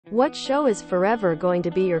What show is forever going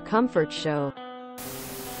to be your comfort show?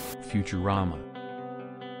 Futurama.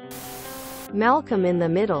 Malcolm in the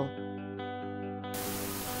Middle.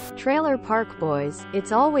 Trailer Park Boys,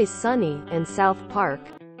 It's Always Sunny, and South Park.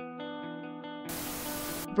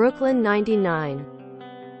 Brooklyn 99.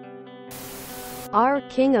 R.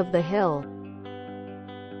 King of the Hill.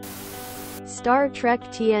 Star Trek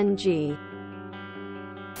TNG.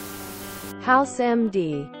 House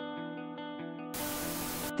MD.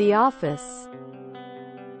 The Office.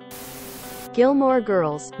 Gilmore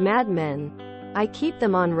Girls, Mad Men. I keep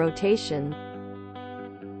them on rotation.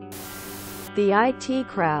 The IT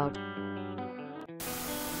Crowd.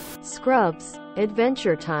 Scrubs,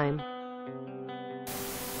 Adventure Time.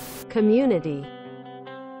 Community.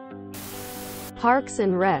 Parks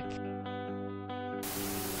and Rec.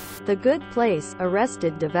 The Good Place,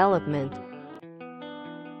 Arrested Development.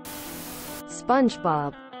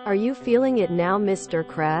 SpongeBob. Are you feeling it now, Mr.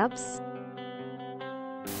 Krabs?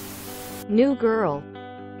 New Girl.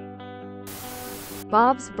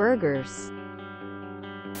 Bob's Burgers.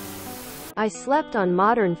 I slept on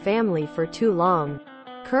Modern Family for too long.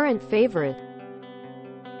 Current favorite.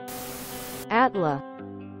 Atla.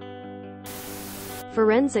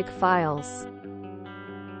 Forensic Files.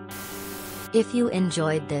 If you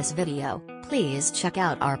enjoyed this video, please check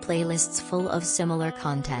out our playlists full of similar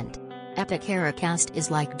content. Epic Haircast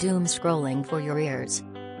is like doom scrolling for your ears.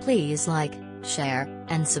 Please like, share,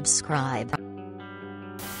 and subscribe.